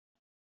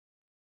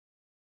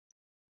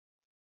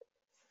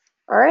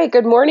All right,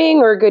 good morning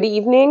or good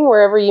evening,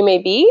 wherever you may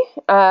be.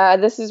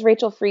 This is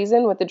Rachel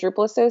Friesen with the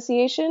Drupal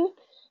Association.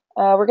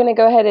 We're going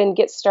to go ahead and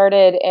get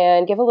started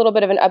and give a little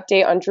bit of an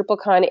update on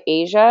DrupalCon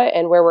Asia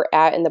and where we're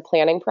at in the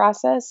planning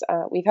process.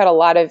 We've had a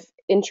lot of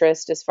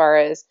interest as far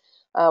as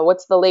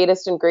what's the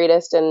latest and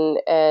greatest,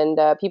 and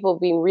people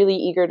being really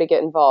eager to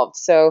get involved.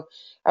 So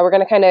we're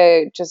going to kind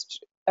of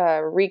just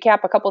recap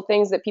a couple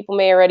things that people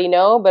may already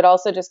know, but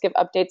also just give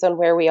updates on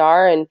where we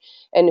are and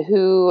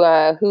who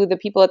the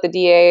people at the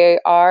DA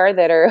are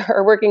that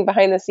are working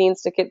behind the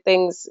scenes to get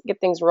things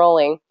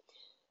rolling.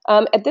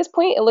 At this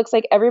point, it looks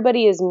like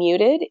everybody is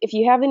muted. If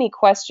you have any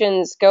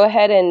questions, go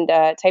ahead and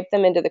type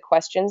them into the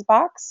questions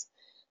box.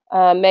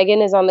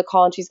 Megan is on the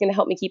call and she's going to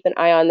help me keep an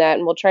eye on that,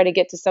 and we'll try to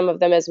get to some of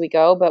them as we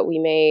go, but we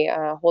may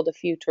hold a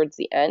few towards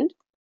the end.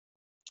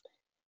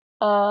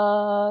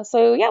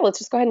 So yeah, let's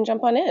just go ahead and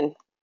jump on in.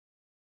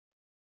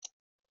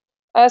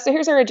 So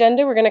here's our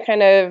agenda. We're going to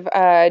kind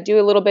of do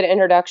a little bit of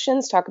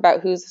introductions, talk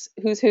about who's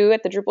who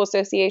at the Drupal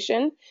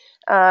Association,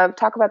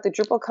 talk about the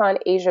DrupalCon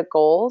Asia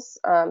goals,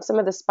 some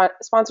of the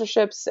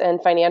sponsorships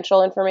and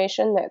financial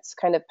information that's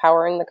kind of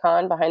powering the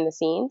con behind the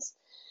scenes.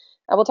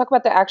 We'll talk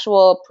about the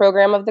actual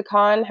program of the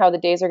con, how the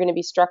days are going to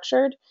be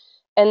structured,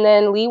 and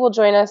then Lee will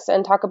join us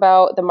and talk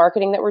about the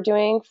marketing that we're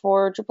doing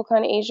for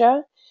DrupalCon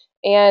Asia.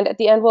 And at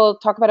the end, we'll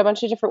talk about a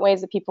bunch of different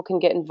ways that people can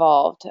get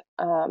involved.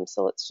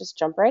 So let's just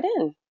jump right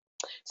in.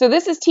 So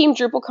this is Team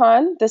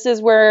DrupalCon. This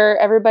is where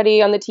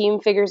everybody on the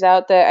team figures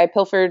out that I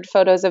pilfered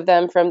photos of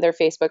them from their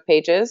Facebook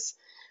pages.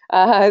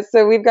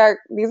 So we've got,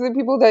 these are the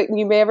people that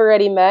you may have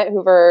already met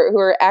who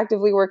are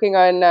actively working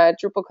on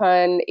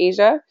DrupalCon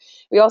Asia.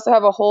 We also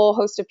have a whole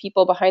host of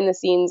people behind the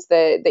scenes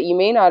that you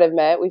may not have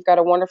met. We've got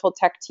a wonderful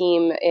tech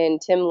team in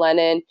Tim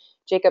Lennon,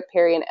 Jacob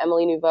Perry, and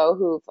Emily Nouveau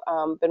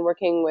who've been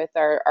working with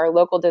our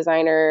local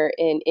designer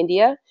in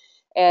India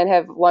and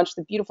have launched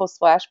the beautiful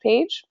splash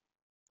page.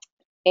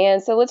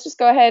 And so let's just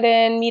go ahead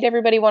and meet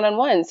everybody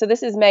one-on-one. So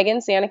this is Megan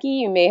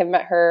Sanicki. You may have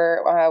met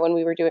her when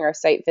we were doing our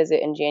site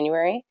visit in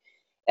January.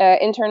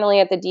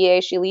 Internally at the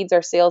DA, she leads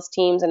our sales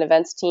teams and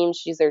events teams.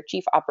 She's their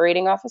chief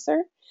operating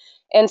officer.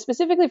 And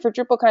specifically for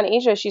DrupalCon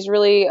Asia, she's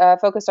really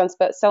focused on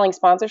selling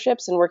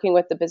sponsorships and working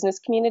with the business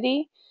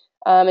community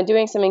and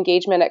doing some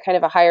engagement at kind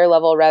of a higher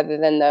level rather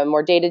than the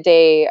more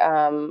day-to-day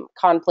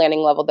con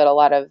planning level that a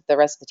lot of the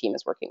rest of the team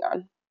is working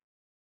on.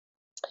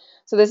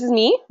 So this is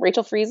me,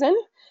 Rachel Friesen.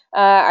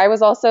 I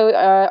was also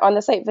on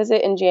the site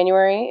visit in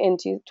January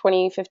into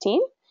 2015.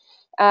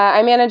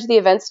 I manage the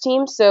events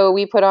team, so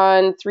we put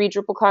on 3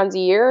 DrupalCons a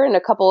year and a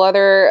couple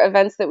other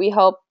events that we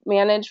help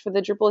manage for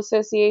the Drupal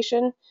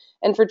Association.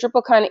 And for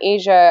DrupalCon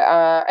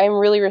Asia, I'm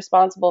really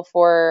responsible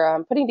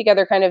for putting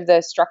together kind of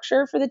the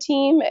structure for the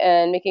team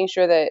and making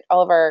sure that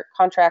all of our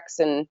contracts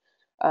and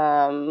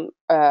any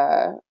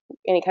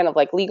kind of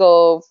like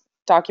legal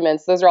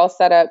documents, those are all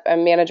set up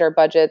and manage our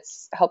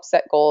budgets, help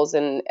set goals,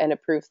 and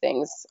approve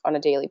things on a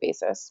daily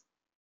basis.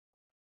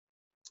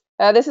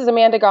 This is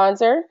Amanda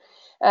Gonzer.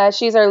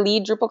 She's our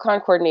lead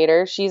DrupalCon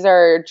coordinator. She's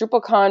our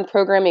DrupalCon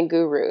programming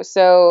guru.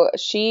 So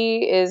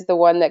she is the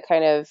one that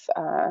kind of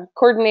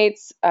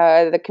coordinates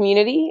the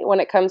community when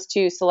it comes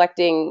to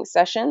selecting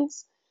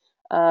sessions,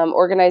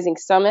 organizing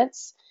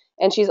summits,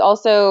 and she's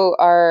also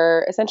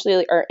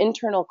essentially our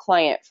internal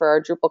client for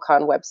our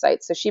DrupalCon website.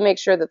 So she makes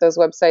sure that those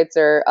websites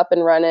are up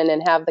and running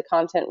and have the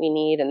content we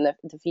need and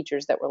the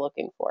features that we're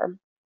looking for.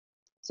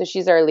 So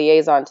she's our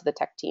liaison to the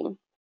tech team.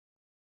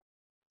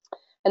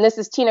 And this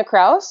is Tina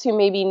Kraus, who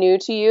may be new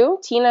to you.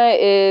 Tina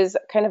is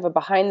kind of a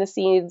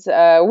behind-the-scenes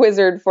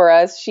wizard for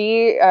us.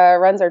 She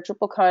runs our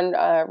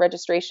DrupalCon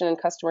registration and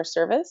customer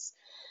service.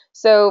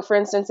 So, for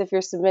instance, if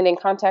you're submitting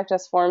contact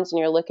us forms and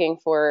you're looking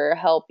for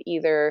help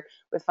either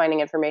with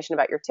finding information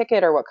about your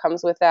ticket or what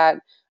comes with that,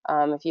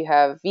 if you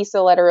have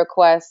visa letter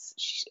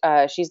requests,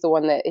 she's the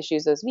one that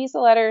issues those visa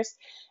letters.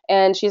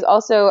 And she's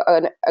also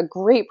a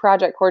great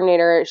project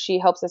coordinator. She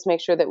helps us make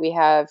sure that we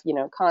have,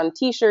 con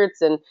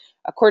t-shirts and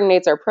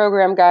coordinates our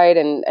program guide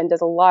and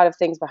does a lot of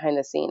things behind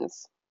the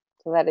scenes.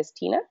 So that is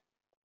Tina.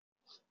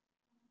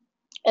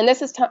 And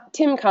this is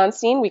Tim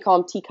Constein. We call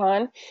him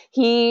T-Con.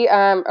 He,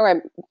 I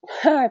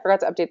forgot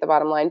to update the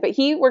bottom line, but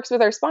he works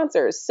with our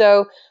sponsors.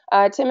 So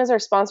Tim is our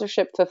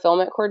sponsorship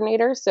fulfillment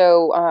coordinator.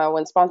 So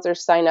when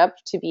sponsors sign up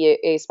to be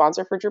a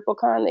sponsor for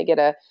DrupalCon, they get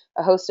a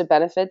host of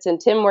benefits. And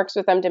Tim works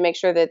with them to make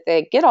sure that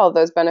they get all of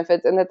those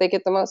benefits and that they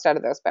get the most out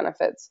of those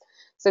benefits.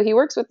 So he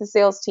works with the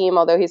sales team,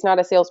 although he's not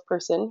a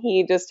salesperson.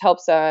 He just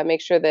helps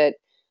make sure that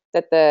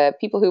the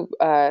people who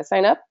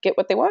sign up get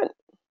what they want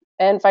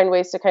and find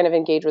ways to kind of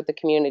engage with the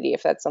community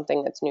if that's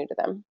something that's new to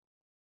them.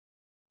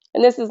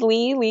 And this is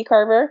Lee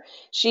Carver.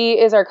 She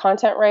is our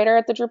content writer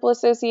at the Drupal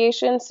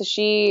Association. So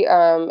she,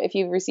 if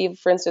you've received,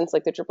 for instance,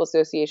 like the Drupal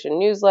Association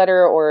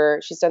newsletter,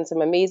 or she's done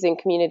some amazing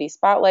community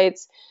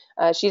spotlights,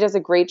 She does a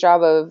great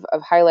job of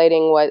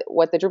highlighting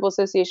what the Drupal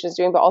Association is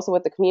doing, but also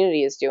what the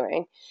community is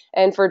doing.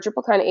 And for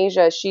DrupalCon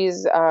Asia,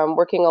 she's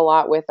working a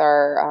lot with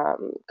our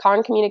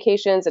con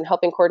communications and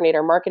helping coordinate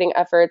our marketing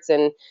efforts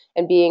and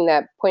being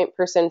that point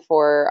person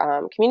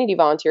for community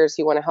volunteers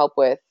who want to help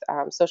with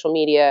social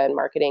media and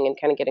marketing and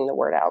kind of getting the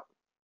word out.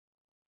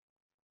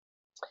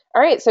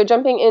 All right, so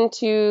jumping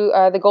into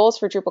the goals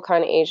for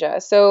DrupalCon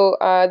Asia. So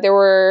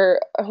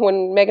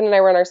when Megan and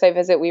I were on our site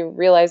visit, we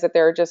realized that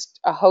there are just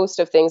a host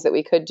of things that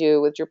we could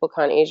do with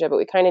DrupalCon Asia, but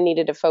we kind of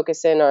needed to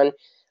focus in on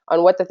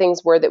what the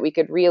things were that we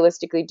could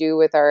realistically do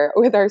with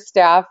our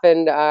staff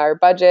and our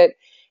budget,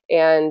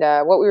 and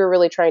what we were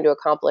really trying to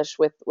accomplish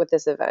with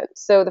this event.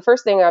 So the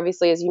first thing,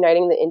 obviously, is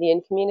uniting the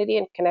Indian community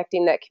and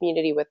connecting that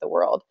community with the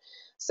world.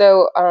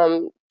 So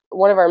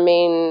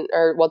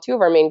two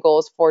of our main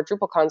goals for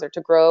DrupalCons are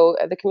to grow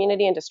the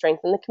community and to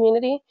strengthen the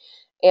community.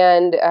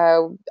 And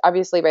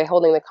obviously, by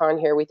holding the con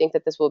here, we think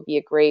that this will be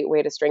a great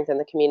way to strengthen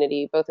the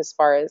community, both as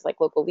far as like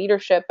local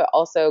leadership, but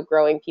also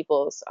growing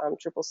people's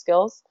Drupal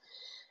skills.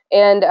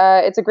 And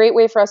it's a great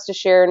way for us to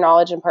share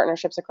knowledge and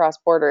partnerships across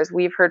borders.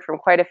 We've heard from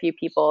quite a few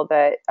people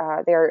that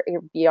they're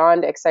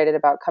beyond excited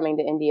about coming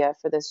to India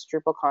for this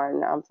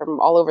DrupalCon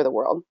from all over the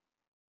world.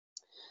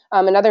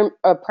 Another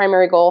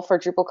primary goal for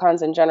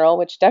DrupalCons in general,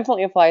 which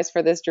definitely applies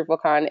for this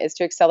DrupalCon, is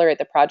to accelerate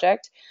the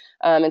project.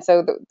 And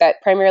so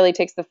that primarily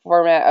takes the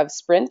format of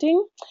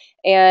sprinting.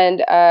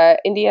 And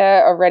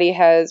India already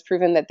has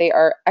proven that they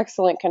are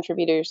excellent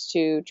contributors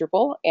to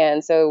Drupal.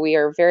 And so we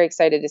are very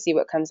excited to see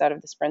what comes out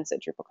of the sprints at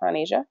DrupalCon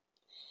Asia.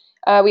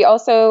 We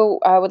also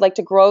would like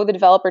to grow the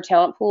developer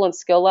talent pool and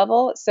skill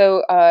level.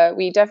 So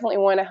we definitely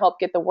want to help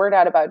get the word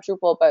out about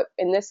Drupal, but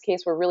in this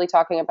case, we're really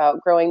talking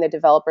about growing the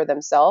developer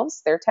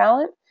themselves, their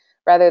talent,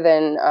 rather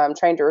than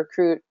trying to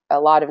recruit a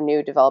lot of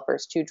new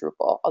developers to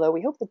Drupal, although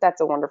we hope that that's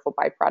a wonderful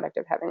byproduct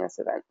of having this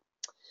event.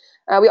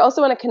 We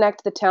also want to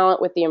connect the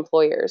talent with the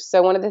employers.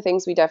 So one of the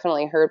things we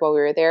definitely heard while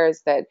we were there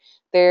is that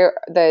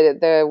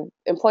the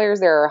employers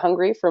there are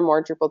hungry for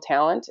more Drupal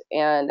talent,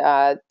 and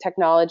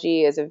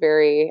technology is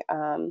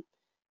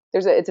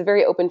it's a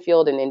very open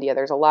field in India.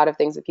 There's a lot of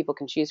things that people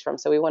can choose from,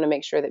 so we want to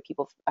make sure that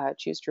people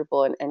choose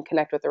Drupal and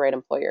connect with the right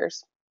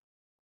employers.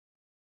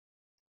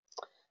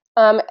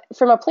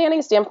 From a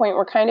planning standpoint,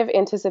 we're kind of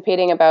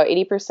anticipating about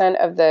 80%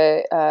 of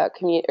the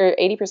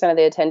 80% of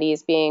the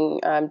attendees being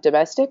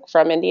domestic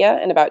from India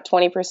and about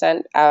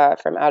 20%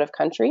 from out of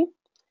country.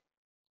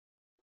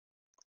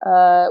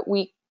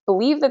 We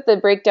believe that the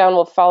breakdown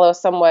will follow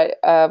somewhat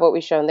of what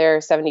we've shown there: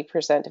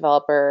 70%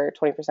 developer,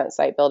 20%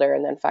 site builder,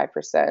 and then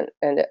 5%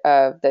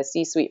 of the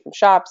C-suite from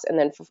shops, and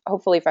then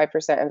hopefully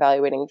 5%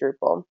 evaluating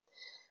Drupal.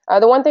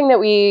 The one thing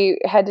that we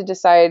had to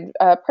decide,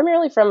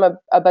 primarily from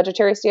a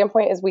budgetary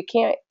standpoint, is we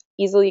can't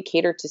easily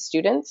cater to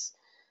students.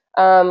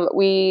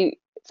 We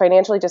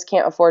financially just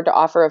can't afford to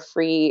offer a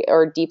free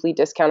or deeply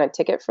discounted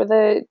ticket for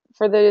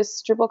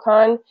this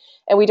DrupalCon,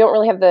 and we don't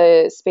really have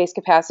the space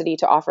capacity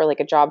to offer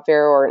like a job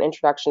fair or an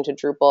introduction to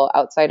Drupal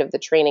outside of the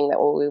training that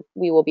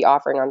we will be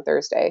offering on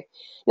Thursday.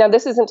 Now,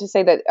 this isn't to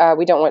say that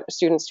we don't want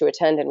students to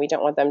attend and we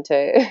don't want them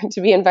to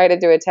to be invited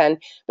to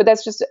attend, but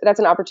that's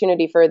an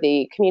opportunity for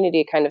the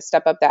community to kind of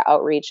step up that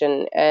outreach,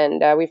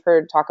 and we've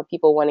heard talk of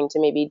people wanting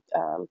to maybe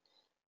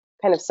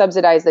kind of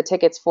subsidize the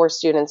tickets for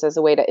students as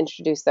a way to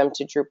introduce them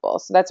to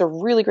Drupal. So that's a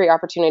really great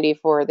opportunity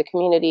for the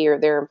community or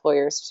their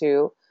employers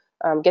to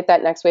get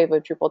that next wave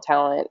of Drupal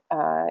talent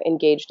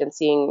engaged in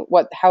seeing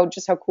how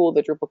cool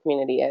the Drupal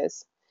community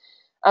is.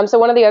 So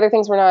one of the other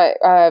things we're not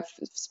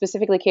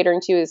specifically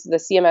catering to is the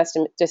CMS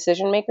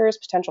decision makers,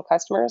 potential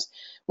customers.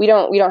 We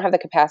don't have the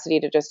capacity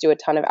to just do a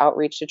ton of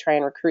outreach to try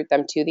and recruit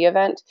them to the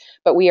event,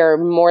 but we are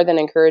more than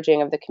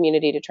encouraging of the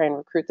community to try and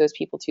recruit those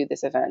people to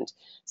this event.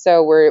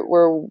 So we're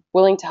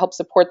willing to help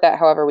support that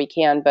however we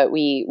can, but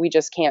we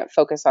just can't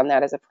focus on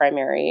that as a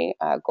primary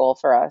goal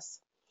for us.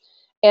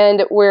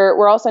 And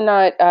we're also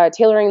not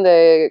tailoring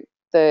the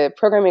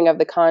programming of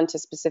the con to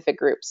specific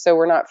groups. So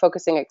we're not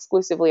focusing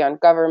exclusively on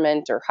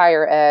government or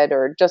higher ed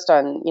or just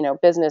on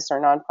business or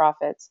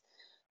nonprofits.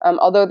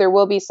 Although there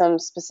will be some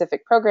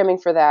specific programming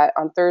for that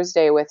on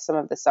Thursday with some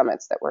of the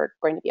summits that we're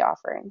going to be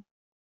offering.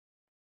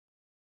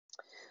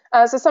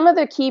 So some of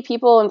the key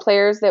people and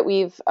players that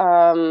we've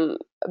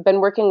been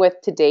working with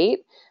to date.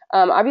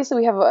 Obviously,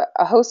 we have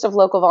a host of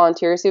local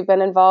volunteers who've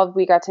been involved.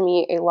 We got to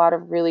meet a lot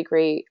of really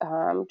great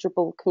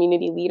Drupal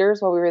community leaders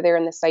while we were there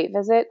in the site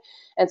visit.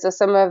 And so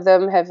some of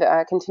them have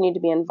continued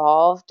to be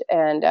involved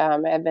and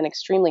have been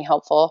extremely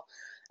helpful.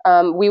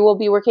 We will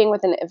be working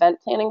with an event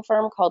planning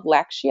firm called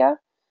Lakshya.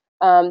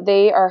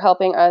 They are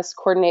helping us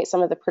coordinate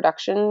some of the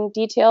production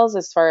details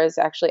as far as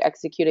actually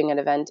executing an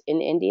event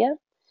in India.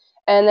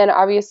 And then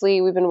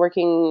obviously we've been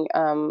working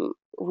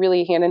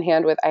really hand in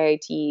hand with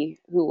IIT,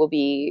 who will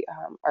be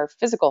our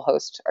physical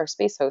host, our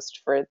space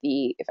host for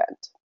the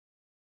event.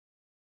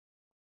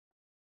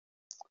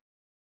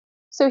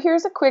 So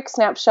here's a quick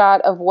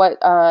snapshot of what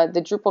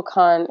the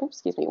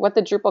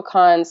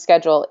DrupalCon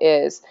schedule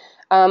is.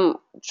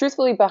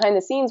 Truthfully, behind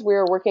the scenes, we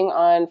are working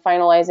on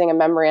finalizing a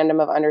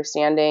memorandum of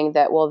understanding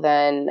that will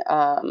then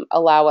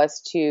allow us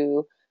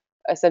to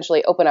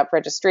essentially open up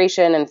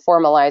registration and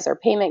formalize our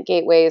payment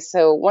gateways.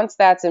 So once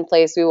that's in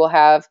place, we will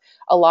have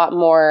a lot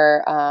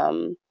more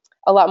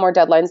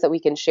deadlines that we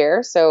can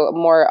share. So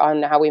more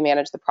on how we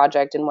manage the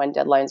project and when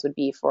deadlines would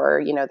be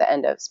for the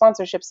end of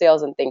sponsorship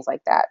sales and things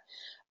like that.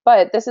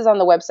 But this is on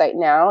the website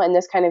now, and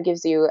this kind of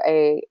gives you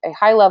a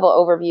high-level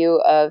overview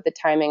of the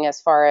timing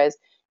as far as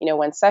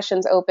when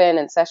sessions open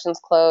and sessions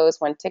close,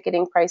 when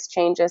ticketing price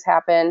changes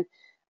happen.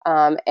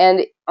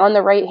 And on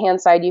the right-hand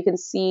side, you can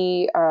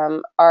see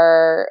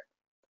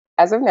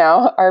as of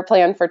now, our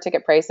plan for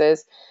ticket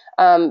prices.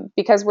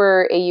 Because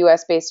we're a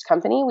US-based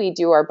company, we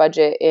do our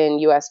budget in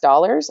US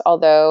dollars,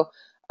 although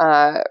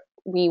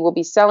we will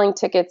be selling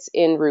tickets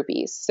in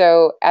rupees.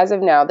 So as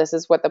of now, this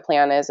is what the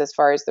plan is as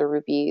far as the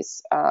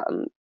rupees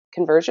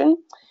conversion.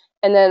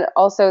 And then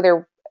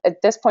also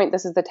at this point,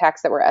 this is the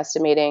tax that we're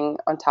estimating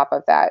on top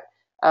of that.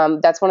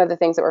 That's one of the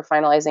things that we're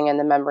finalizing in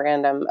the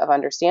memorandum of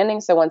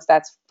understanding. So once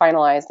that's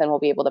finalized, then we'll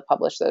be able to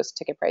publish those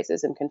ticket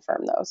prices and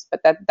confirm those.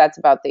 But that's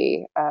about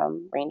the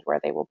range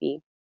where they will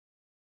be.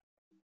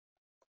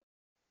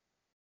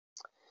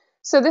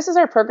 So this is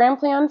our program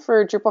plan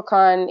for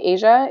DrupalCon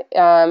Asia.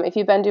 If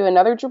you've been to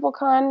another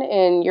DrupalCon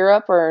in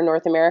Europe or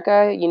North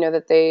America, you know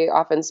that they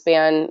often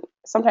span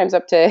sometimes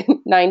up to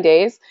 9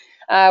 days.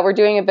 We're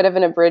doing a bit of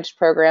an abridged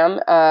program.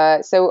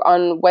 So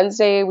on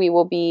Wednesday, we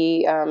will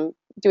be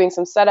doing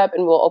some setup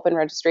and we'll open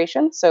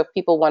registration. So if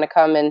people want to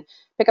come and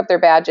pick up their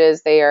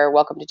badges, they are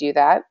welcome to do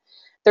that.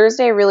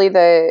 Thursday, really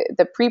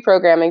the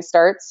pre-programming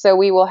starts. So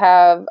we will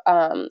have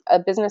a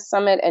business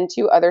summit and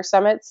 2 other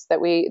summits that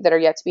are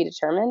yet to be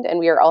determined. And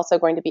we are also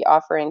going to be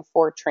offering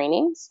 4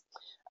 trainings.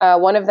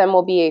 One of them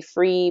will be a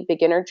free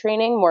beginner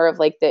training, more of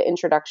like the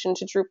introduction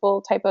to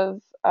Drupal type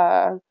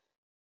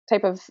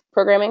of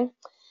programming.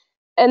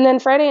 And then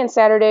Friday and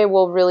Saturday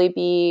will really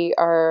be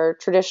our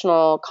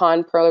traditional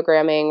con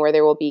programming, where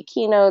there will be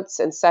keynotes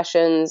and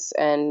sessions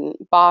and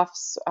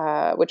BOFs,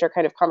 which are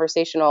kind of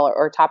conversational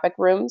or topic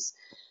rooms.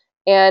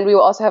 And we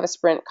will also have a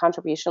sprint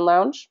contribution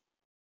lounge.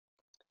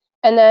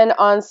 And then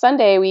on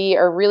Sunday, we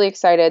are really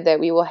excited that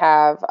we will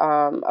have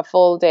a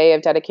full day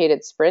of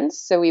dedicated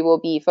sprints. So we will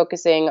be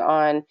focusing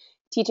on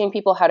teaching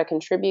people how to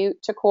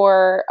contribute to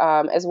core,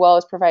 as well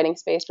as providing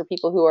space for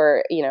people who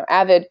are,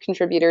 avid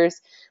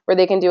contributors, where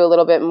they can do a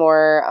little bit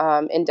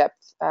more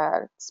in-depth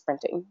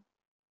sprinting.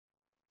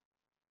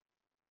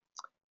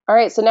 All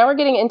right, so now we're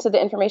getting into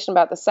the information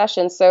about the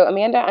session. So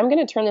Amanda, I'm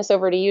going to turn this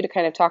over to you to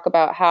kind of talk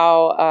about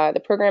how the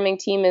programming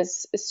team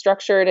is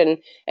structured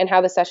and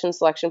how the session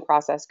selection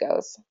process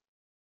goes.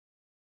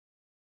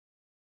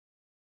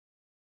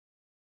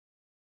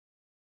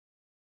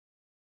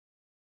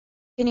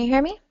 Can you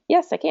hear me?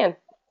 Yes, I can.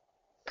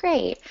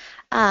 Great.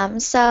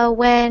 So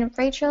when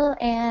Rachel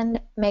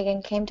and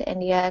Megan came to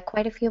India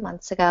quite a few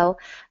months ago,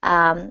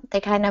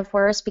 they kind of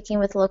were speaking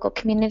with local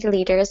community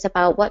leaders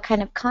about what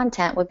kind of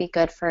content would be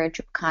good for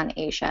DrupalCon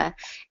Asia.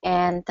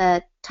 And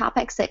the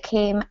topics that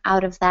came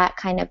out of that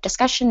kind of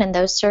discussion and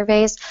those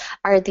surveys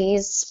are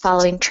these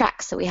following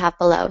tracks that we have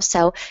below.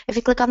 So if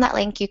you click on that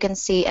link, you can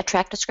see a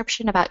track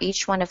description about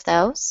each one of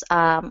those,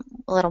 a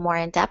little more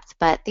in depth,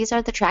 but these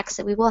are the tracks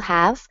that we will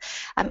have.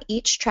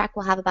 Each track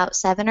will have about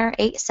 7 or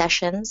 8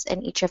 sessions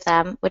in each of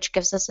them, which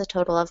gives us a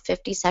total of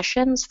 50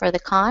 sessions for the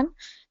con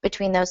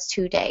between those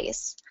 2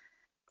 days.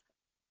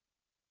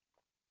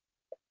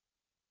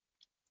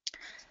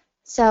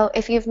 So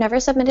if you've never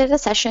submitted a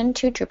session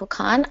to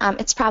DrupalCon,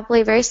 it's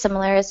probably very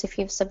similar as if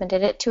you've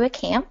submitted it to a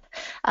camp.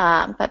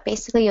 But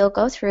basically, you'll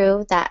go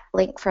through that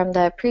link from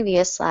the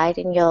previous slide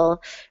and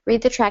you'll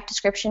read the track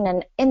description.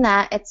 And in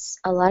that, it's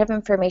a lot of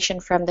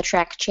information from the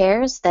track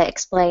chairs that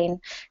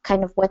explain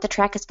kind of what the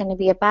track is going to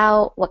be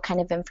about, what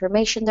kind of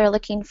information they're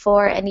looking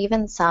for, and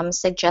even some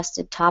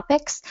suggested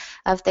topics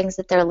of things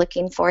that they're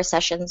looking for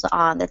sessions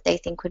on that they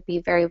think would be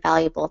very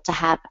valuable to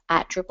have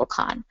at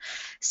DrupalCon.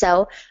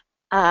 So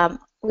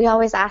we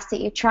always ask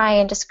that you try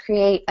and just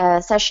create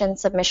a session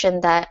submission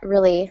that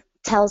really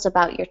tells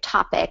about your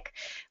topic.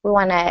 We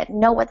want to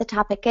know what the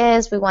topic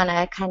is. We want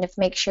to kind of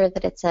make sure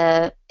that it's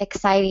a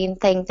exciting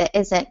thing that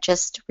isn't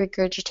just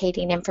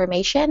regurgitating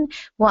information.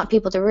 We want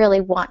people to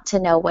really want to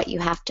know what you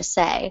have to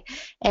say.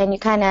 And you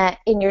kind of,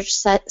 in your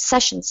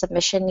session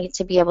submission, need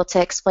to be able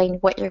to explain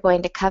what you're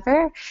going to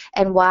cover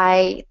and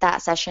why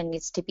that session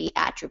needs to be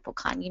at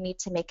DrupalCon. You need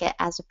to make it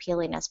as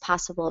appealing as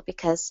possible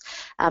because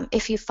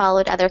if you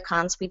followed other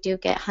cons, we do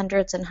get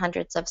hundreds and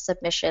hundreds of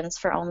submissions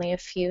for only a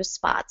few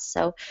spots.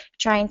 So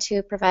trying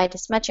to provide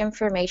as much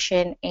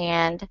information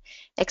and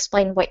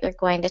explain what you're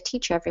going to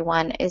teach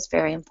everyone is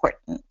very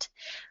important.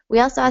 We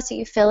also ask that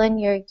you fill in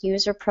your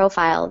user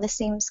profile. This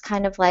seems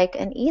kind of like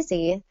an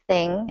easy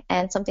thing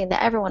and something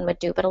that everyone would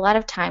do, but a lot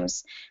of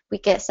times we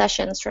get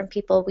sessions from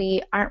people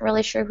we aren't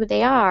really sure who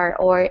they are,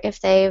 or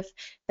if they've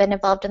been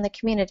involved in the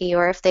community,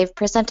 or if they've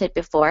presented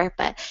before.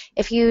 But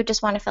if you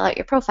just want to fill out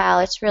your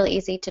profile, it's really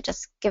easy to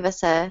just give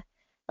us a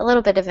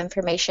little bit of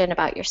information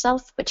about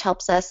yourself, which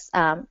helps us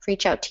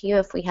reach out to you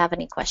if we have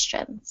any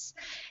questions.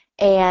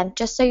 And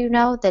just so you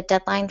know, the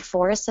deadline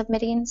for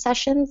submitting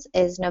sessions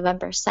is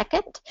November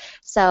 2nd.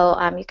 So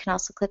you can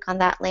also click on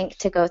that link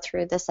to go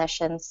through the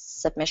sessions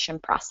submission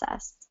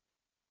process.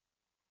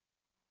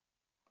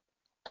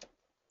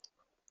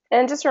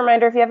 And just a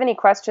reminder, if you have any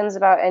questions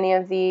about any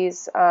of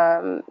these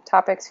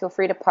topics, feel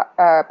free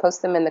to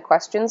post them in the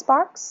questions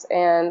box,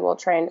 and we'll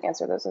try and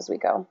answer those as we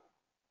go.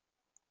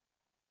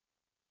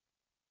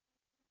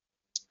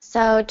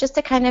 So just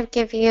to kind of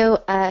give you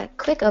a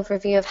quick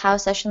overview of how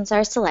sessions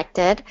are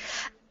selected,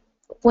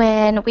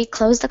 when we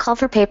close the call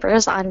for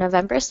papers on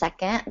November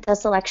 2nd, the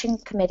selection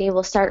committee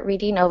will start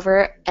reading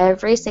over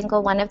every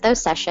single one of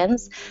those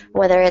sessions,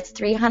 whether it's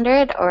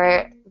 300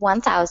 or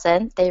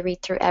 1,000. They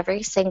read through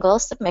every single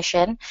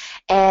submission,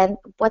 and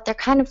what they're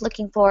kind of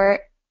looking for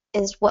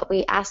is what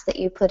we ask that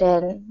you put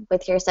in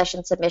with your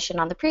session submission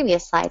on the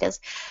previous slide. Is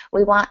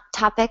we want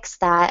topics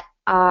that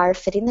are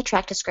fitting the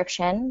track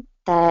description,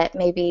 that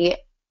maybe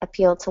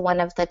appeal to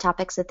one of the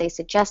topics that they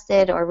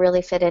suggested or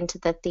really fit into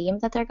the theme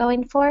that they're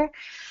going for.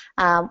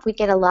 We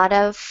get a lot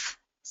of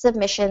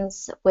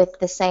submissions with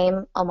the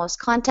same almost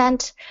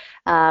content.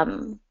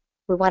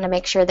 We want to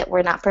make sure that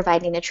we're not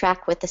providing a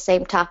track with the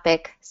same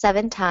topic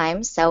 7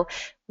 times. So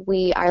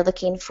we are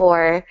looking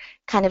for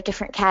kind of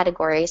different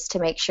categories to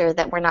make sure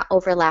that we're not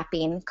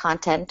overlapping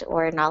content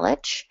or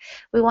knowledge.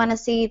 We want to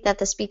see that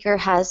the speaker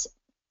has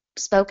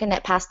spoken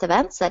at past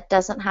events. That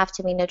doesn't have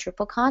to mean a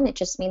DrupalCon. It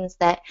just means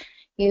that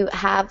you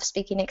have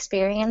speaking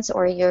experience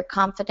or you're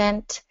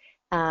confident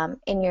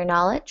in your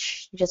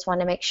knowledge. You just want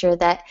to make sure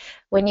that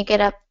when you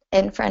get up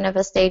in front of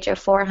a stage of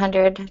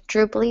 400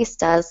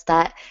 Drupalistas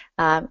that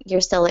you're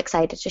still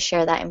excited to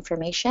share that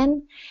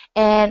information,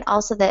 and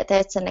also that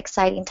it's an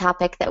exciting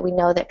topic that we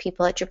know that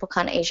people at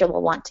DrupalCon Asia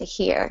will want to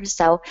hear.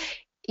 So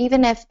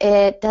even if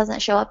it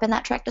doesn't show up in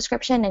that track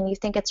description and you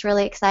think it's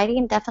really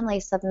exciting,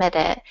 definitely submit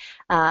it.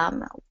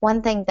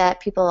 One thing that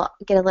people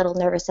get a little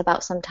nervous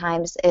about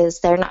sometimes is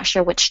they're not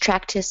sure which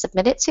track to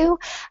submit it to,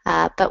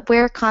 but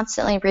we're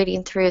constantly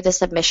reading through the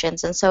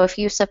submissions. And so if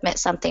you submit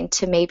something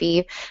to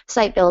maybe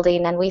site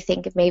building and we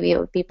think maybe it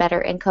would be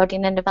better in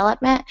coding and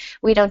development,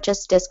 we don't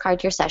just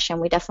discard your session.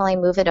 We definitely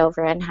move it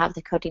over and have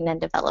the coding and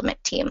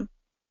development team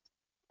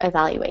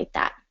evaluate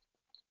that.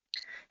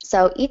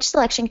 So each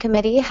selection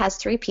committee has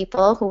 3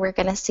 people who we're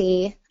going to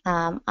see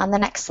on the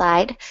next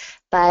slide,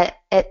 but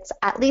it's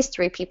at least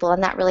 3 people,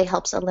 and that really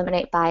helps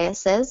eliminate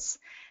biases.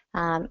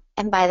 And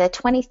by the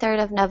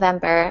 23rd of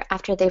November,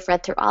 after they've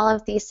read through all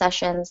of these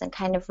sessions and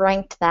kind of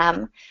ranked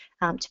them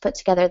to put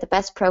together the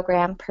best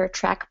program per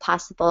track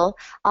possible,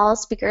 all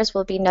speakers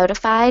will be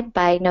notified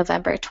by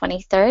November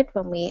 23rd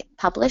when we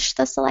publish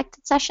the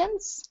selected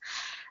sessions.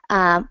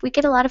 We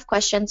get a lot of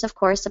questions, of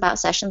course, about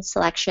session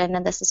selection,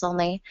 and this is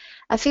only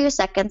a few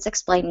seconds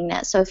explaining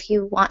it. So if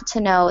you want to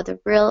know the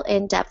real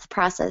in-depth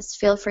process,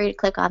 feel free to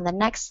click on the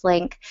next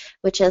link,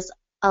 which is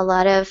a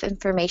lot of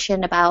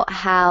information about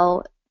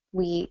how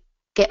we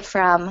get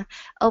from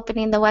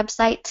opening the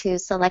website to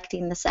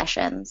selecting the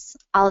sessions,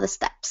 all the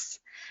steps.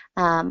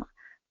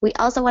 We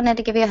also wanted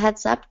to give you a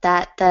heads up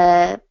that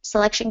the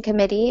selection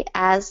committee,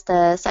 as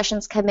the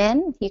sessions come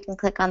in, you can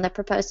click on the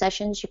proposed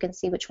sessions, you can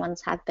see which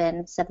ones have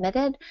been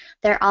submitted.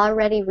 They're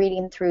already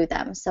reading through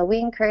them. So we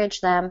encourage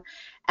them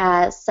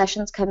as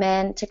sessions come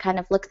in to kind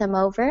of look them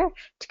over,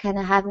 to kind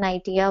of have an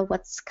idea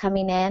what's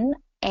coming in.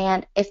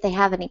 And if they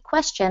have any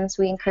questions,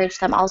 we encourage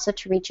them also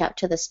to reach out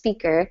to the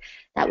speaker,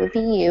 that would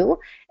be you,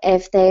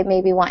 if they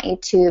maybe want you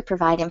to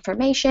provide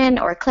information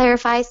or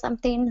clarify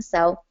something.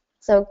 So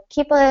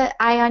keep an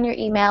eye on your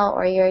email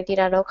or your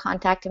D.O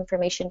contact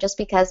information, just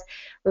because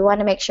we want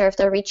to make sure if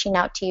they're reaching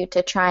out to you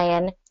to try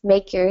and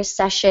make your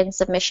session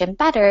submission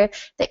better,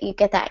 that you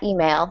get that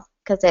email,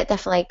 because it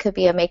definitely could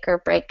be a make or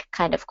break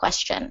kind of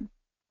question.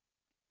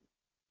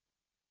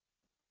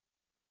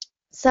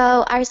 So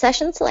our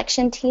session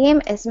selection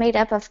team is made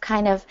up of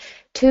kind of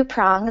 2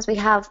 prongs. We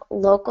have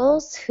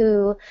locals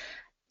who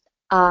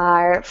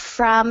are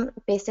from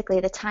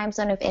basically the time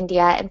zone of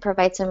India and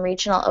provide some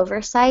regional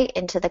oversight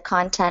into the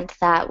content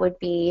that would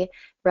be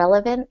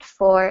relevant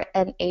for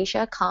an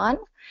Asia Con.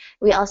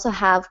 We also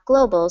have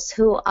globals,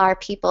 who are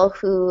people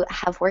who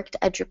have worked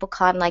at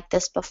DrupalCon like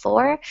this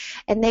before,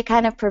 and they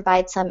kind of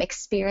provide some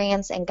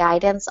experience and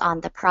guidance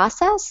on the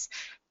process,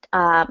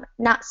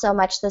 not so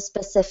much the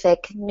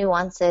specific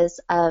nuances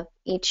of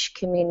each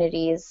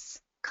community's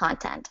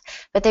content,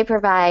 but they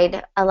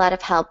provide a lot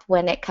of help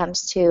when it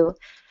comes to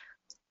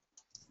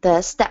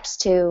the steps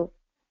to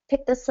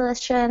pick the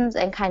sessions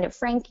and kind of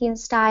ranking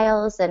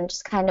styles, and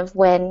just kind of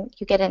when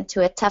you get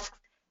into a tough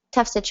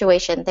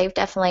situation, they've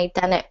definitely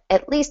done it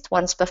at least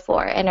once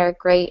before and are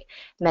great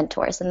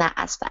mentors in that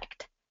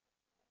aspect.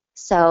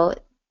 So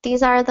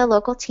These are the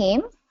local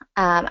team.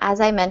 As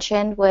I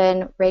mentioned,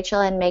 when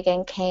Rachel and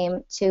Megan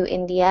came to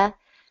India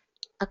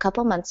a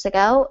couple months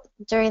ago,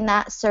 during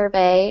that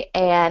survey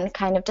and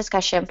kind of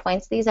discussion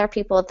points, these are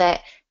people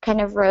that kind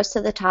of rose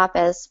to the top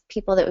as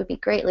people that would be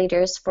great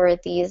leaders for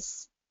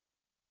these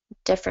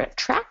different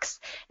tracks.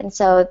 And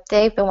so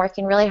they've been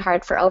working really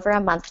hard for over a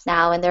month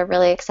now, and they're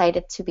really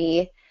excited to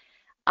be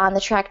on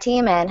the track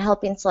team and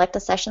helping select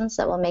the sessions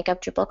that will make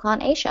up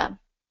DrupalCon Asia.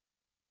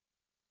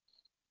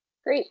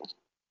 Great.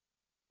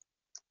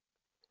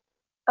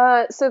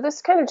 So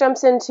this kind of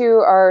jumps into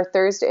our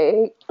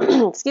Thursday,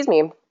 excuse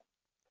me,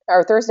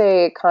 our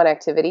Thursday con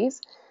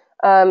activities.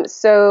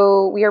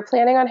 So we are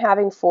planning on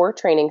having 4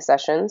 training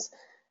sessions.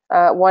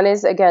 One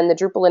is, again, the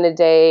Drupal in a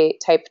day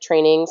type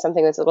training,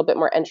 something that's a little bit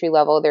more entry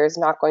level. There's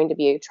not going to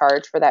be a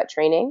charge for that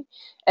training.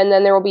 And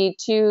then there will be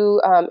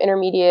 3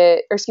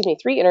 intermediate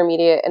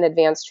and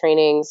advanced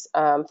trainings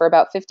for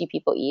about 50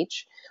 people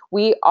each.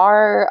 We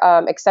are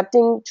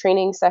accepting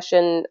training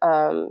session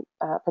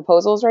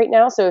proposals right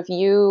now. So if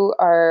you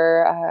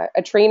are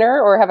a trainer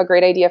or have a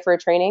great idea for a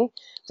training,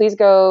 please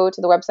go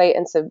to the website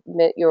and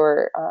submit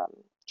your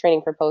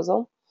training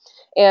proposal.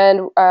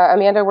 And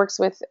Amanda works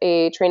with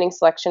a training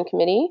selection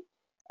committee.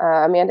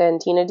 Amanda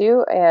and Tina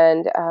do.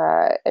 And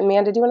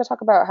Amanda, do you want to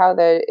talk about how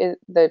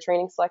the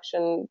training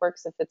selection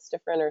works, if it's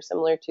different or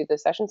similar to the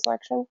session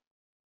selection?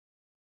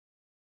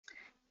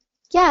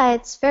 Yeah,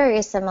 it's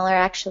very similar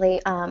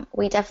actually.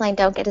 We definitely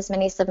don't get as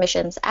many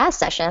submissions as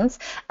sessions,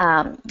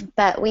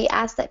 but we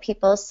ask that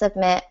people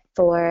submit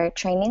for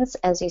trainings.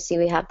 As you see,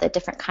 we have the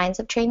different kinds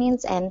of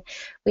trainings, and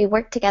we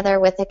work together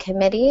with a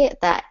committee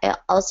that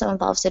also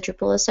involves the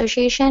Drupal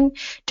Association.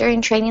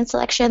 During training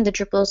selection, the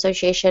Drupal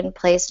Association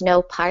plays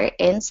no part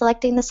in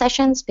selecting the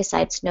sessions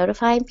besides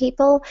notifying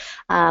people,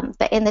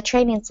 but in the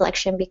training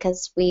selection,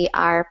 because we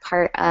are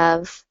part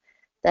of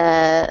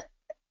the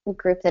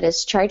group that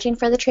is charging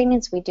for the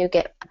trainings, we do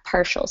get a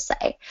partial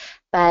say.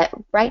 But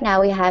right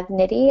now we have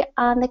Nidhi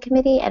on the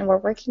committee, and we're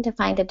working to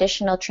find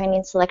additional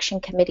training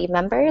selection committee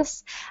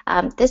members.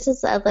 This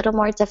is a little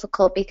more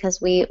difficult because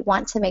we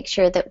want to make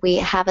sure that we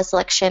have a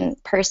selection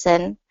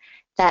person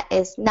that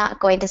is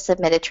not going to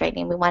submit a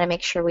training. We want to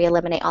make sure we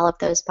eliminate all of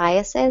those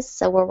biases.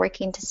 So we're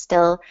working to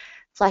still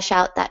flesh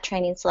out that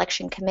training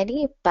selection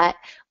committee, but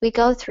we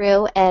go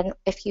through, and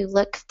if you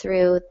look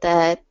through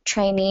the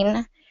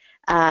training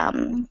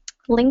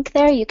link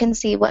there, you can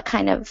see what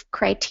kind of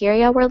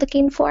criteria we're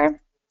looking for.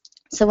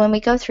 So when we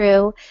go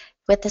through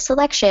with the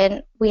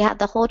selection, we have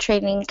the whole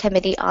training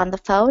committee on the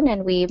phone,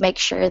 and we make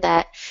sure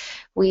that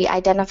we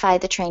identify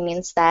the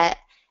trainings that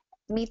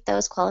meet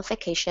those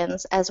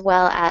qualifications, as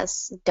well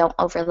as don't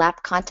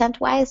overlap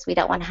content-wise. We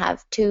don't want to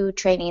have 2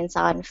 trainings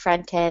on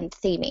front-end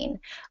theming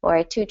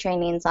or 2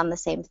 trainings on the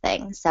same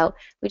thing. So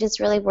we just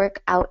really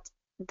work out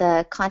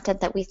the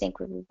content that we think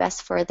would be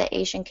best for the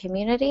Asian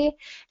community,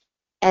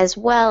 as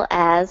well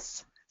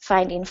as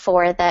finding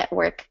 4 that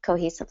work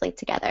cohesively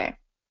together.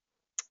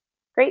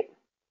 Great.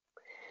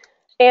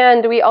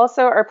 And we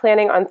also are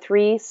planning on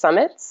 3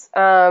 summits.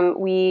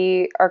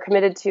 We are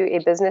committed to a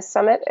business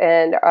summit,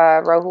 and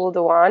Rahul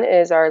Dewan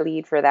is our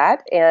lead for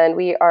that. And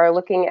we are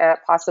looking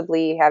at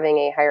possibly having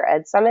a higher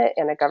ed summit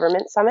and a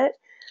government summit.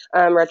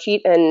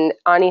 Rachit and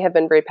Ani have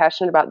been very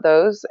passionate about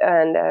those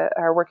and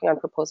are working on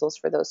proposals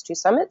for those 2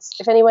 summits.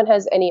 If anyone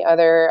has any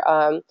other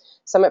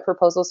summit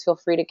proposals, feel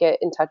free to get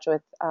in touch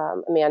with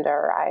Amanda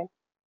or I.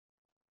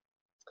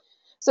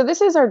 So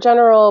this is our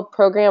general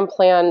program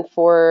plan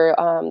for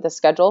the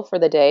schedule for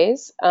the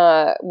days.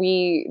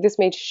 This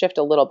may shift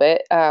a little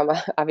bit,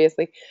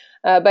 obviously,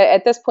 but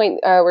at this point,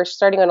 we're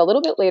starting on a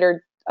little bit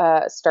later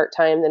start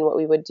time than what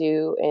we would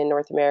do in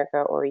North America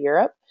or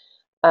Europe.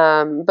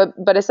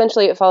 But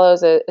essentially, it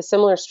follows a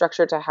similar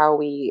structure to how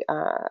we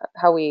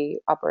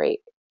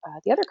operate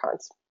the other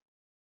cons.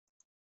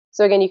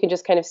 So again, you can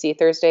just kind of see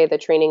Thursday the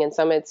training and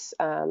summits,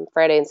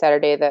 Friday and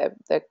Saturday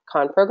the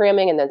con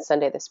programming, and then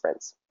Sunday the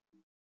sprints.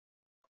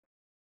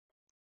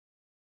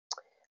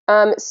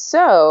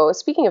 So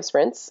speaking of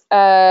sprints,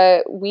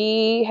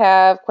 we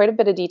have quite a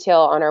bit of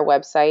detail on our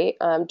website.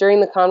 During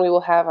the con, we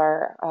will have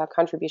our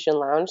contribution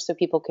lounge so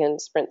people can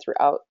sprint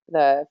throughout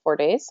the 4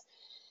 days.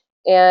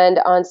 And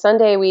on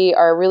Sunday, we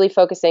are really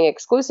focusing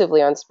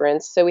exclusively on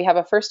sprints. So we have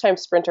a first-time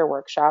sprinter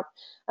workshop,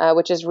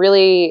 which is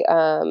really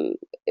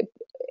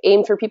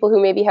aimed for people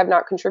who maybe have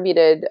not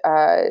contributed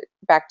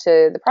back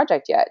to the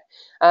project yet.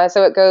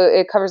 So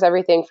it covers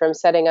everything from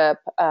setting up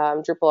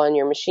Drupal on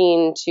your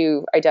machine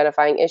to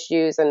identifying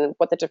issues and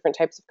what the different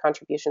types of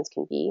contributions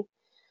can be.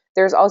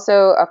 There's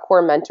also a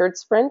core mentored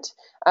sprint,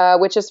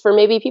 which is for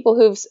maybe people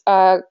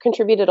who've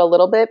contributed a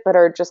little bit but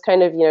are just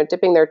kind of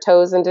dipping their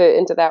toes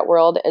into that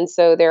world. And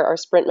so there are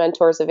sprint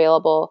mentors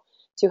available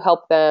to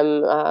help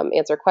them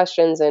answer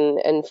questions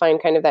and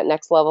find kind of that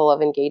next level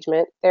of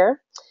engagement there.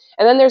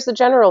 And then there's the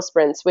general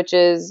sprints, which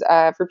is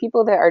for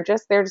people that are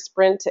just there to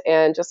sprint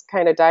and just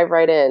kind of dive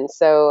right in.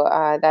 So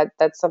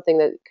that's something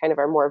that kind of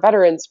our more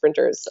veteran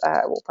sprinters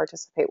will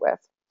participate with.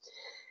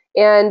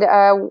 And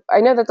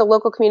I know that the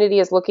local community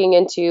is looking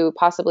into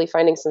possibly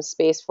finding some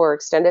space for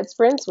extended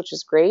sprints, which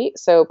is great.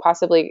 So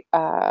possibly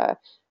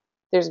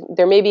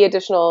there may be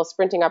additional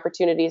sprinting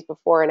opportunities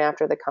before and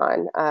after the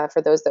con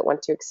for those that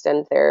want to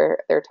extend their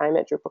time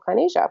at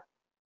DrupalCon Asia.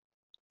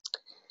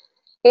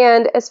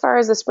 And as far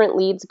as the sprint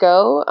leads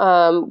go,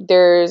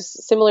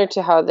 there's similar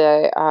to how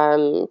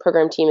the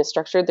program team is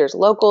structured. There's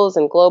locals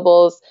and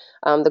globals.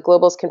 The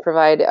globals can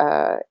provide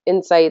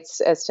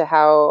insights as to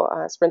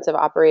how sprints have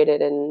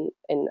operated in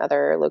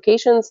other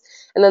locations,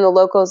 and then the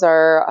locals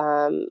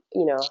are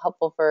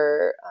helpful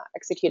for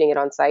executing it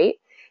on site.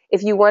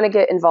 If you want to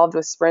get involved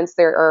with sprints,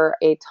 there are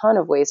a ton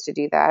of ways to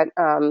do that.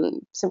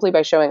 Simply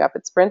by showing up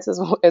at sprints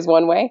is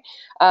one way,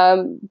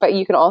 but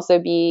you can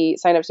also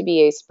sign up to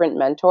be a sprint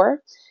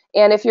mentor.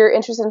 And if you're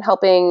interested in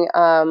helping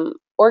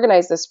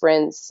organize the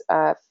sprints,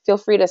 feel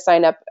free to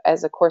sign up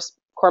as a core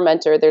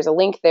mentor. There's a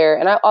link there,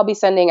 and I'll be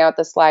sending out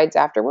the slides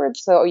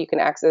afterwards, so you can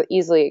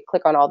easily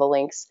click on all the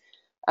links.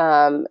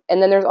 And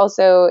then there's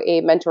also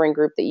a mentoring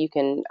group that you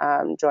can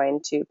join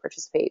to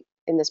participate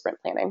in the sprint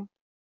planning.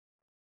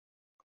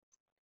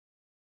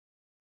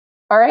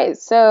 All right,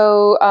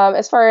 so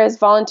as far as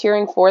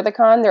volunteering for the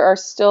con, there are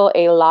still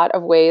a lot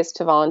of ways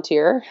to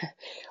volunteer.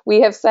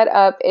 We have set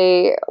up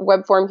a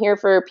web form here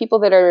for people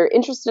that are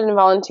interested in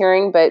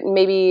volunteering, but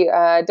maybe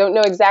don't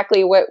know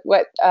exactly what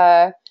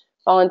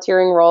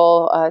volunteering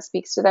role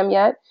speaks to them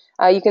yet.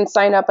 You can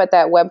sign up at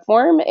that web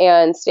form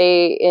and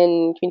stay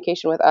in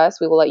communication with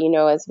us. We will let you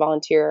know as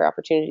volunteer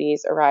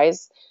opportunities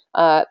arise.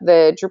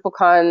 The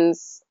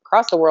DrupalCons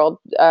across the world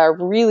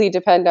really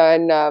depend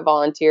on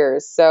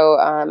volunteers. So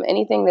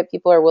anything that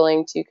people are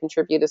willing to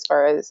contribute as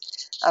far as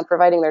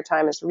providing their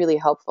time is really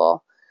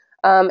helpful.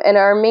 And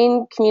our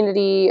main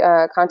community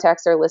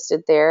contacts are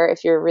listed there.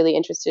 If you're really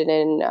interested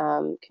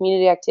in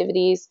community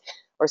activities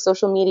or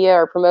social media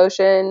or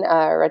promotion,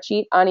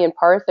 Rachit, Ani, and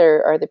Parth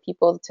are the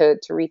people to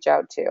reach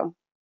out to.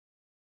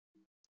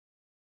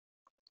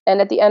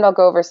 And at the end, I'll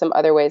go over some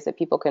other ways that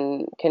people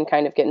can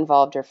kind of get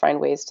involved or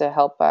find ways to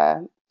help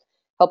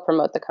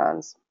promote the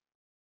cons.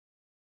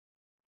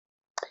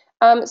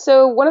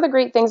 So one of the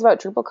great things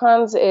about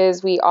DrupalCons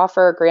is we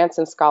offer grants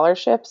and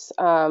scholarships.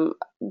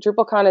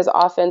 DrupalCon is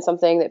often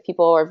something that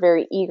people are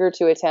very eager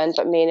to attend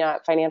but may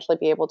not financially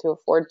be able to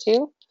afford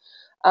to.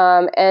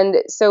 And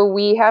so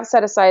we have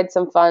set aside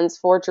some funds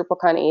for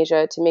DrupalCon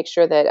Asia to make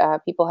sure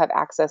that people have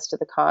access to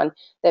the con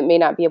that may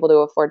not be able to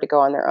afford to go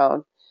on their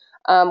own.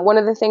 One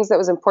of the things that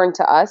was important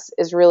to us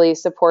is really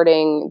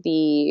supporting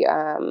the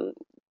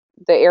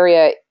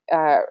area,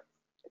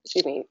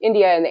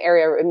 India and the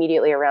area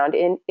immediately around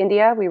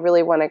India. We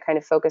really want to kind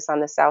of focus on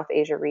the South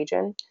Asia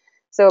region.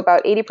 So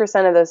about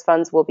 80% of those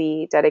funds will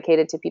be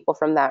dedicated to people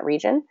from that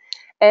region.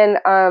 And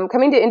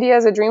coming to India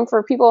is a dream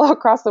for people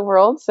across the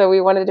world. So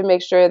we wanted to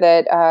make sure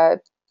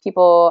that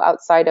people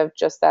outside of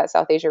just that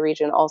South Asia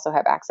region also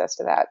have access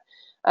to that.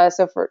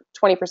 So for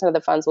 20% of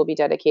the funds will be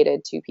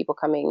dedicated to people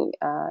coming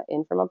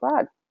in from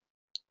abroad.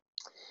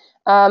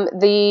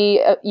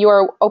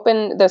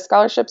 The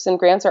scholarships and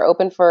grants are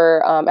open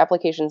for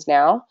applications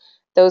now.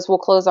 Those will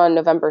close on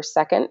November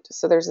 2nd.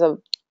 So there's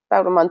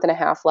about a month and a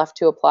half left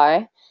to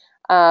apply.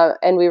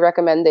 And we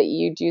recommend that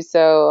you do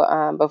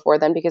so before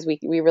then because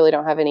we really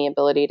don't have any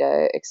ability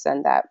to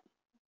extend that.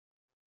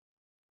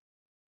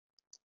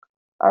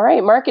 All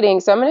right, marketing.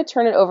 So I'm going to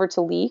turn it over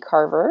to Lee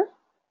Carver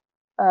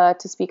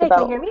to speak about.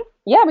 Can you hear me?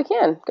 Yeah, we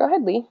can. Go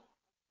ahead, Lee.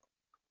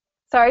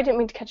 Sorry, I didn't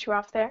mean to cut you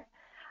off there.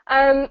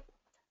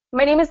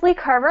 My name is Lee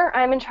Carver.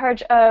 I'm in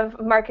charge of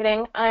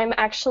marketing. I'm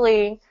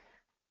actually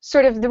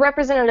sort of the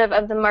representative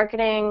of the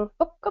marketing.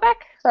 Oh, go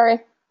back. Sorry.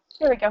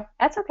 There we go.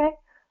 That's okay.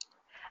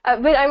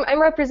 But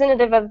I'm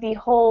representative of the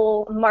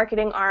whole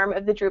marketing arm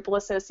of the Drupal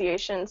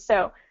Association.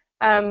 So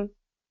I'm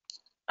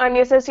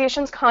the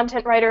association's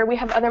content writer. We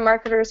have other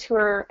marketers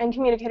and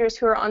communicators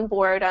who are on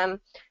board.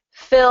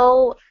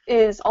 Phil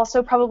is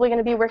also probably going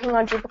to be working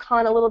on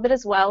DrupalCon a little bit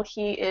as well.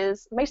 He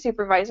is my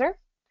supervisor.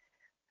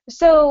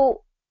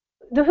 So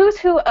the who's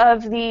who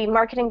of the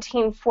marketing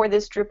team for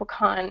this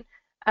DrupalCon,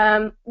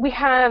 we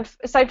have,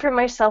 aside from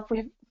myself, we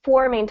have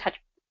 4 main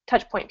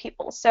touchpoint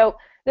people. So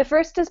the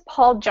first is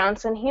Paul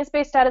Johnson. He is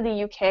based out of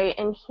the UK,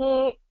 and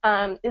he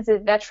is a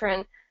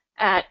veteran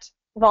at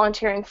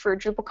volunteering for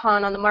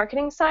DrupalCon on the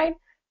marketing side.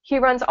 He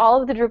runs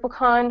all of the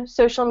DrupalCon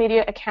social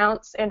media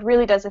accounts and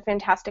really does a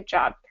fantastic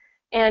job.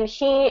 And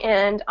he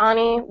and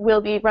Ani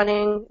will be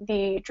running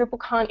the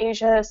DrupalCon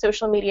Asia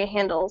social media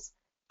handles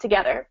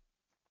together.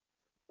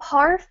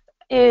 Parth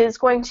is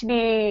going to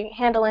be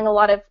handling a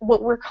lot of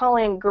what we're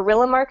calling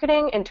guerrilla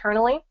marketing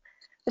internally.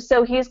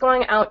 So he's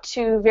going out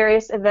to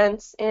various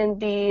events in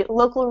the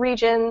local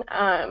region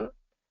and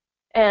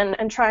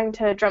trying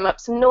to drum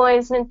up some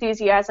noise and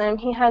enthusiasm.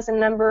 He has a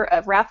number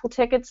of raffle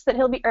tickets that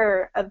he'll be,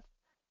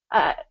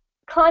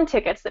 con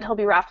tickets that he'll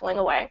be raffling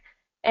away.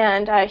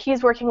 And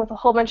he's working with a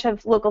whole bunch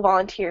of local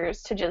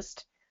volunteers to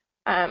just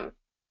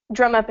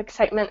drum up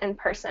excitement in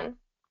person.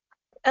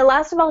 And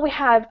last of all, we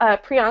have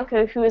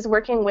Priyanka, who is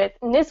working with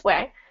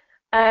Nisway.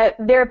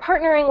 They're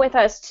partnering with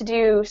us to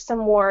do some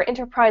more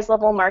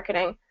enterprise-level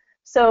marketing.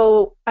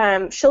 So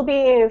she'll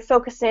be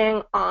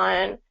focusing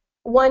on,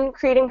 one,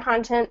 creating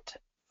content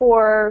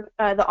for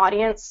the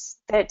audience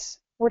that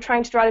we're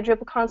trying to draw to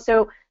DrupalCon.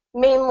 So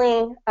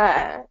mainly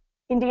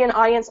Indian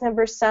audience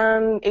members,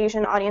 some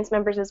Asian audience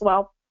members as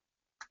well,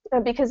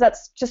 because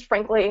that's just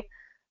frankly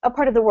a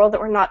part of the world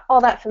that we're not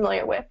all that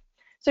familiar with.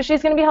 So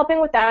she's going to be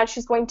helping with that.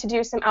 She's going to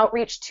do some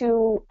outreach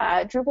to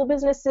Drupal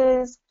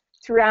businesses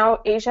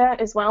throughout Asia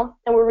as well,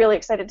 and we're really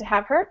excited to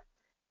have her.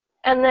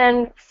 And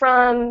then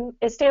from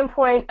a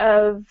standpoint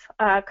of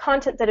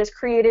content that is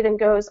created and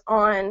goes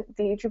on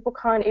the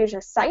DrupalCon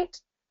Asia site,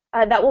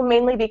 that will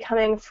mainly be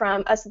coming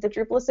from us at the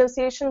Drupal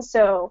Association,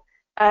 so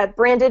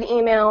branded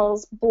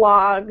emails,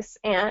 blogs,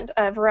 and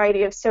a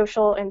variety of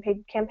social and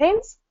paid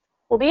campaigns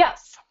will be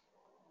us.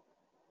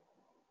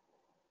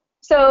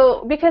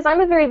 So because I'm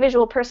a very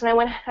visual person, I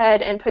went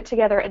ahead and put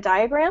together a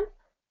diagram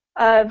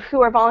of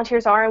who our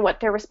volunteers are and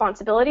what their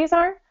responsibilities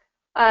are.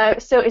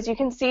 So as you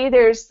can see,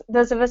 there's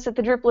those of us at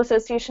the Drupal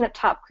Association up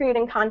top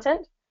creating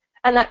content,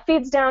 and that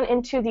feeds down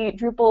into the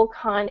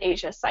DrupalCon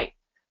Asia site.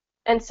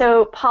 And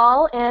so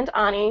Paul and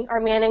Ani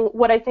are manning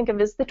what I think of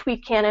as the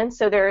tweet cannon,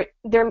 so they're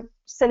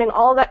sending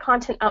all of that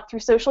content out through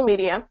social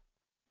media.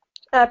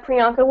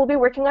 Priyanka will be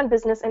working on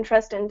business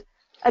interest and,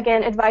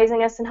 again,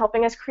 advising us and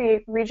helping us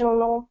create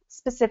regional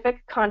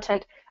specific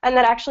content, and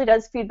that actually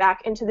does feed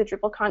back into the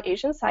DrupalCon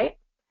Asian site.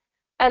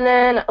 And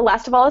then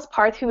last of all is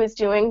Parth, who is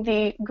doing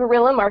the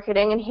guerrilla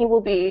marketing, and he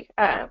will be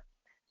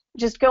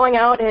just going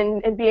out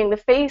and being the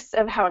face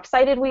of how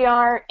excited we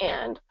are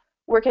and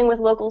working with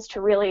locals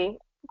to really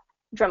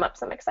drum up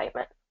some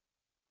excitement.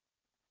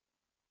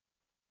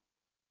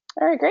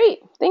 All right, great.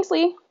 Thanks,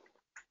 Lee.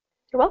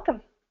 You're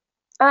welcome.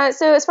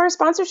 So as far as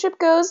sponsorship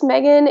goes,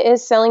 Megan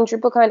is selling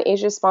DrupalCon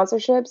Asia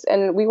sponsorships,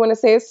 and we want to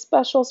say a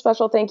special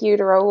thank you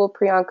to Rahul,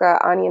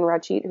 Priyanka, Ani, and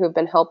Rachit, who have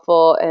been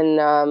helpful in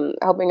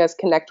helping us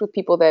connect with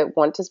people that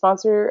want to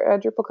sponsor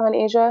DrupalCon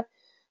Asia.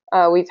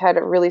 We've had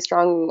a really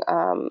strong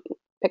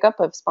pickup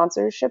of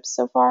sponsorships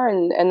so far,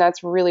 and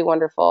that's really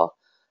wonderful.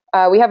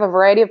 We have a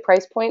variety of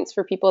price points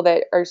for people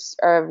that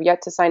are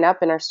yet to sign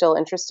up and are still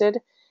interested,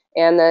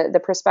 and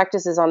the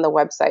prospectus is on the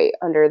website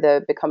under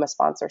the Become a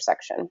Sponsor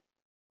section.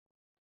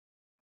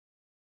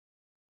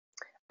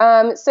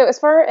 So as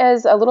far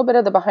as a little bit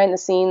of the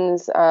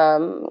behind-the-scenes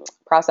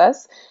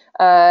process,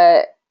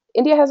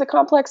 India has a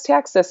complex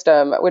tax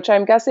system, which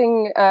I'm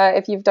guessing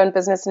if you've done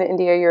business in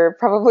India, you're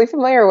probably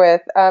familiar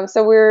with.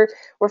 So we're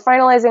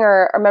finalizing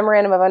our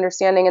memorandum of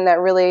understanding, and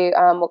that really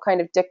will kind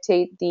of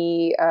dictate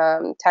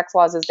the tax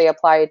laws as they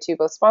apply to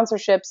both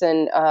sponsorships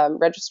and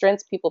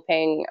registrants, people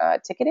paying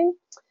ticketing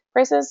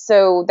prices.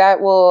 So that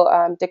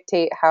will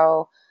dictate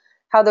how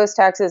those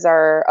taxes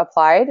are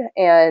applied,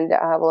 and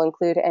will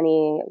include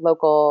any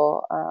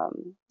local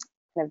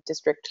kind of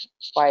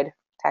district-wide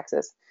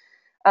taxes.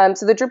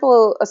 So the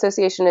Drupal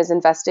Association is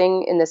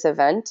investing in this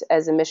event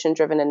as a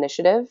mission-driven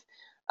initiative.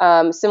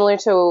 Similar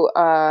to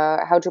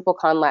how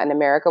DrupalCon Latin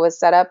America was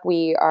set up,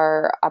 we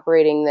are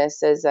operating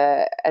this as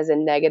a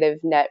negative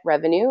net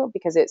revenue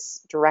because it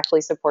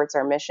directly supports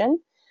our mission.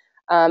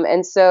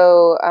 And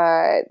so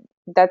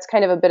that's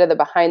kind of a bit of the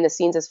behind the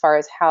scenes as far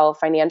as how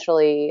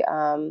financially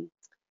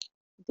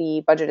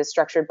the budget is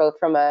structured, both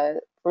from a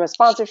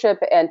sponsorship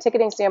and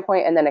ticketing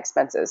standpoint, and then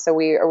expenses. So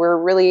we're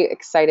really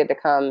excited to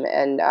come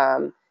and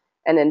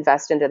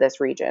invest into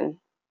this region.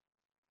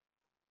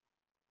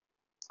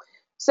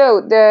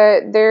 So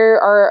there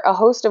are a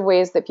host of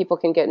ways that people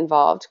can get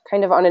involved,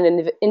 kind of on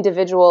an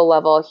individual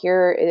level.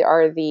 Here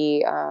are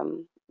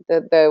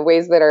the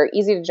ways that are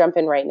easy to jump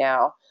in right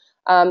now.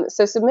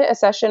 So submit a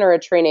session or a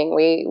training.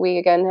 We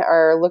again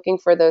are looking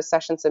for those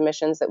session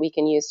submissions that we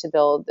can use to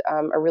build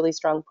a really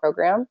strong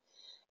program.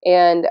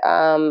 And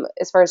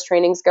as far as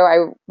trainings go,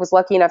 I was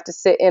lucky enough to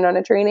sit in on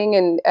a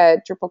training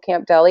at Drupal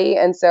Camp Delhi,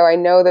 and so I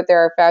know that there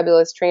are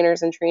fabulous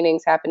trainers and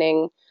trainings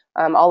happening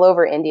all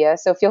over India.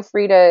 So feel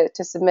free to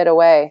submit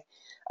away.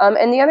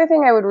 And the other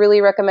thing I would really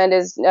recommend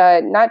is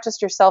not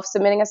just yourself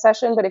submitting a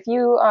session, but if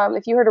you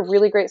heard a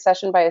really great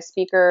session by a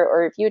speaker,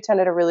 or if you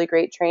attended a really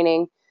great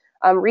training,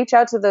 reach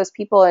out to those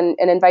people and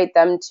invite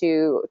them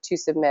to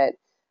submit.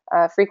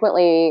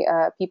 Frequently,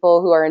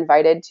 people who are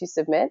invited to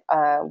submit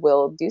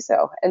will do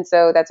so. And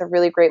so that's a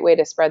really great way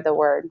to spread the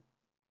word.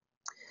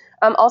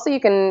 Also, you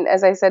can,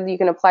 as I said, you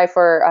can apply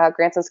for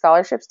grants and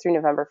scholarships through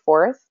November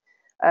 4th.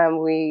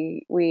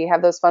 We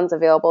have those funds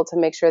available to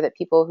make sure that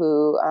people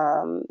who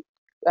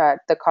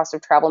the cost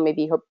of travel may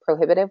be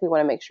prohibitive, we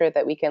want to make sure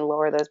that we can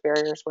lower those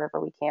barriers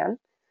wherever we can.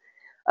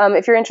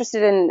 If you're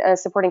interested in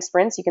supporting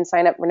sprints, you can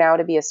sign up now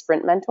to be a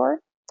sprint mentor.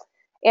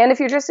 And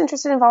if you're just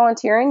interested in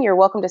volunteering, you're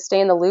welcome to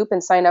stay in the loop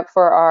and sign up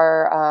for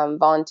our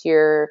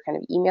volunteer kind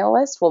of email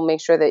list. We'll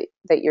make sure that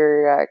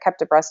you're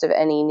kept abreast of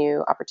any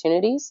new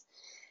opportunities.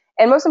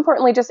 And most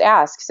importantly, just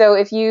ask. So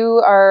if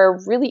you are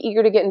really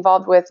eager to get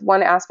involved with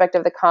one aspect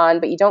of the con,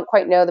 but you don't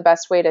quite know the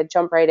best way to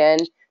jump right in,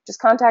 just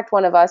contact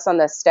one of us on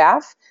the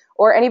staff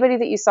or anybody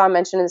that you saw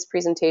mentioned in this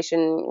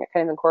presentation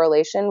kind of in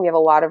correlation. We have a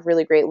lot of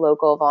really great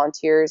local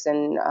volunteers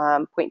and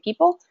point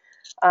people.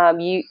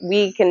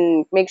 we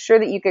can make sure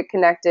that you get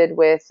connected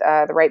with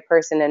the right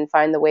person and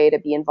find the way to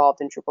be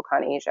involved in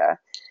DrupalCon Asia.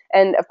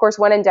 And of course,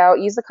 when in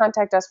doubt, use the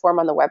contact us form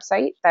on the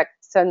website. That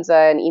sends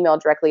an email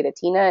directly to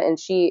Tina, and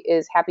she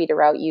is happy to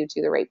route you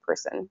to the right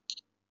person.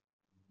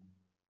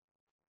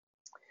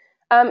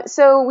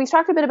 So we've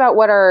talked a bit about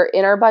what are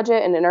in our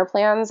budget and in our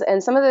plans,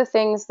 and some of the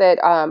things that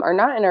are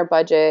not in our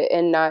budget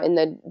and not in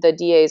the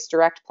DA's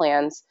direct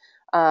plans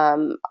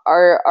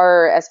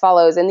are as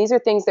follows. And these are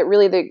things that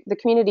really the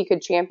community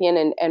could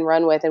champion and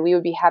run with, and we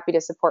would be happy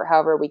to support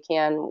however we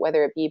can,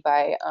 whether it be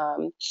by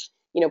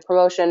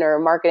promotion or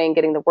marketing,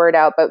 getting the word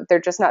out, but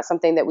they're just not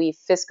something that we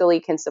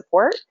fiscally can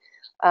support.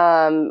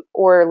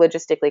 Or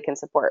logistically can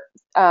support.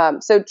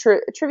 So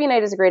Trivia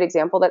Night is a great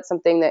example. That's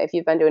something that if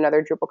you've been to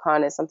another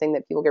DrupalCon is something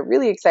that people get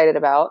really excited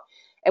about.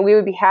 And we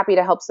would be happy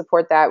to help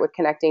support that with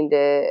connecting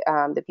to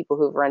the people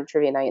who've run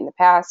Trivia Night in the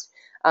past.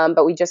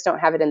 But we just don't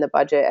have it in the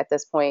budget at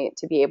this point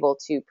to be able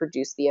to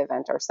produce the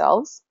event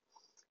ourselves.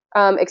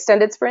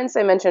 Extended sprints,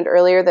 I mentioned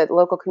earlier that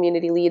local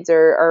community leads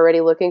are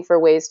already looking for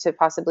ways to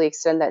possibly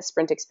extend that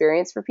sprint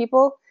experience for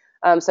people.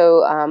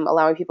 So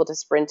allowing people to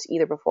sprint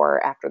either before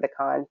or after the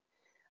con.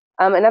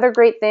 Another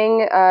great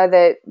thing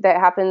that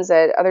happens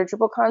at other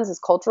DrupalCons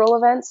is cultural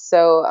events.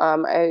 So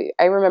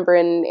I remember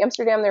in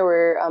Amsterdam there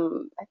were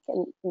I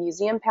think a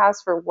museum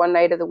pass for one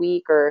night of the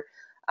week, or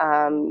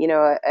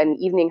an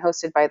evening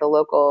hosted by the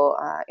local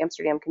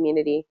Amsterdam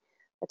community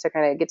to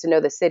kind of get to know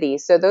the city.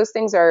 So those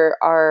things we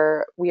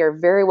are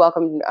very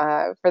welcome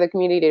for the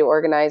community to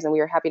organize, and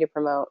we are happy to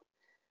promote.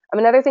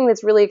 Another thing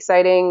that's really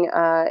exciting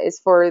is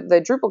for the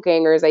Drupal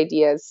Gangers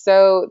ideas.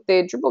 So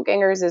the Drupal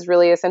Gangers is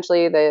really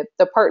essentially the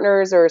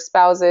partners or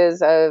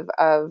spouses of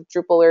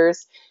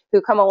Drupalers who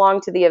come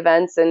along to the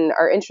events and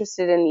are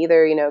interested in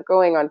either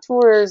going on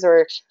tours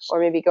or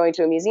maybe going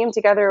to a museum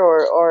together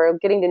or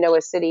getting to know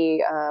a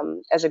city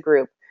as a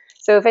group.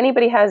 So if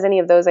anybody has any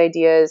of those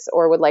ideas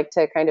or would like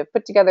to kind of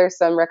put together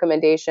some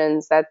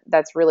recommendations,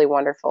 that's really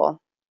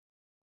wonderful.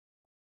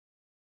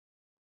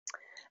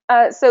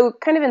 So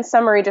kind of in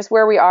summary, just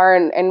where we are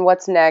and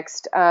what's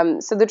next.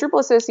 So the Drupal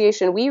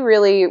Association, we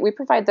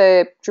provide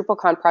the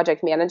DrupalCon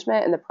project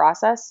management and the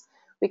process.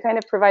 We kind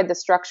of provide the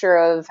structure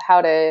of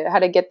how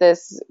to get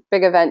this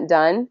big event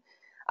done.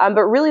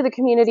 But really the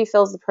community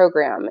fills the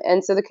program.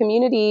 And so the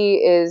community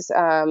is,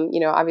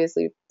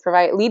 obviously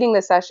leading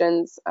the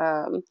sessions,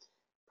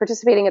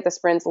 participating at the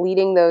sprints,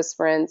 leading those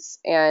sprints,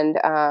 and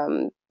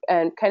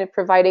kind of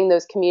providing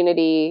those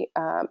community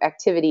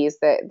activities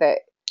that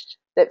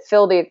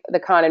fill the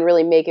con and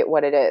really make it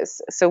what it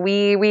is. So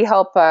we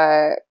help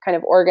kind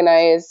of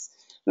organize,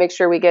 make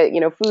sure we get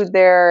food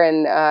there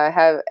and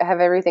have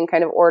everything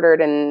kind of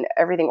ordered and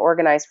everything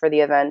organized for the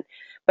event.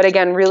 But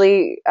again,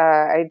 really,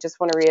 I just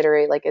want to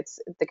reiterate, it's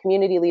the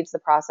community leads the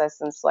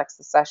process and selects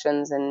the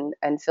sessions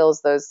and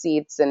fills those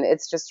seats, and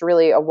it's just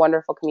really a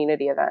wonderful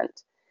community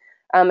event.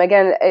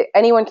 Again,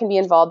 anyone can be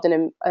involved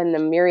in a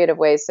myriad of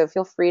ways, so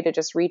feel free to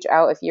just reach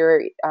out if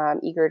you're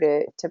eager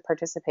to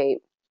participate.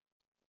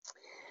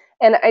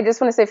 And I just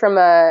want to say from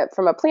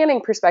a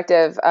planning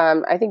perspective,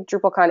 I think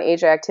DrupalCon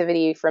Asia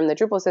activity from the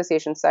Drupal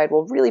Association side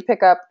will really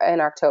pick up in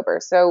October.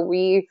 So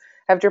we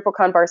have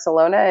DrupalCon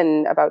Barcelona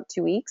in about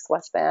 2 weeks,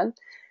 less than.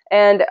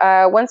 And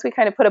once we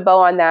kind of put a bow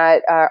on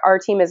that, our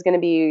team is going to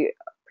be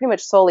pretty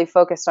much solely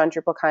focused on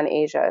DrupalCon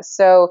Asia.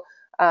 So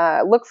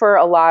look for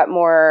a lot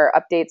more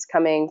updates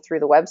coming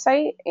through the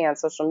website and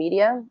social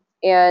media.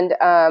 And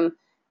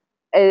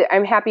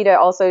I'm happy to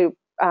also,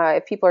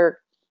 if people are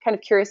kind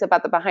of curious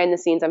about the behind the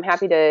scenes, I'm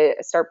happy to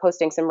start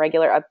posting some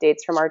regular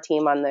updates from our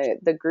team on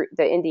the group,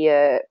 the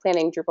India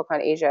Planning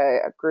DrupalCon Asia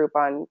group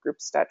on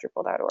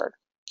groups.drupal.org.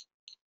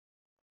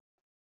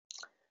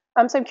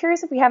 So I'm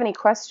curious if we have any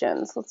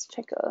questions. Let's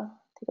take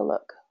a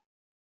look.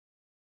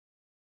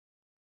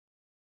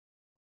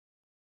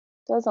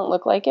 Doesn't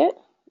look like it.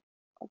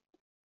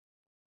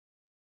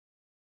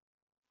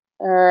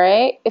 All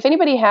right. If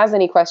anybody has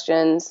any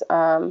questions,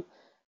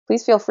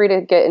 please feel free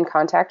to get in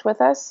contact with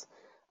us.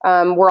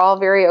 We're all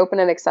very open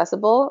and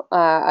accessible.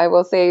 I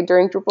will say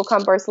during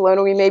DrupalCon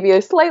Barcelona, we may be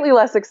slightly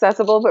less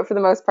accessible, but for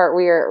the most part,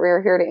 we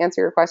are here to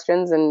answer your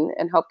questions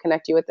and help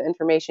connect you with the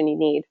information you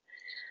need.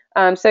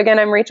 So again,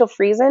 I'm Rachel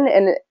Friesen,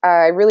 and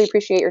I really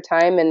appreciate your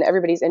time and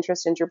everybody's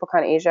interest in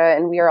DrupalCon Asia.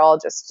 And we are all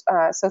just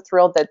so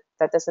thrilled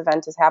that this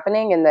event is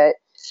happening and that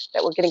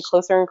we're getting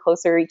closer and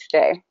closer each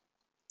day.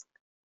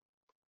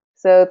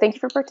 So thank you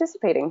for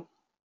participating.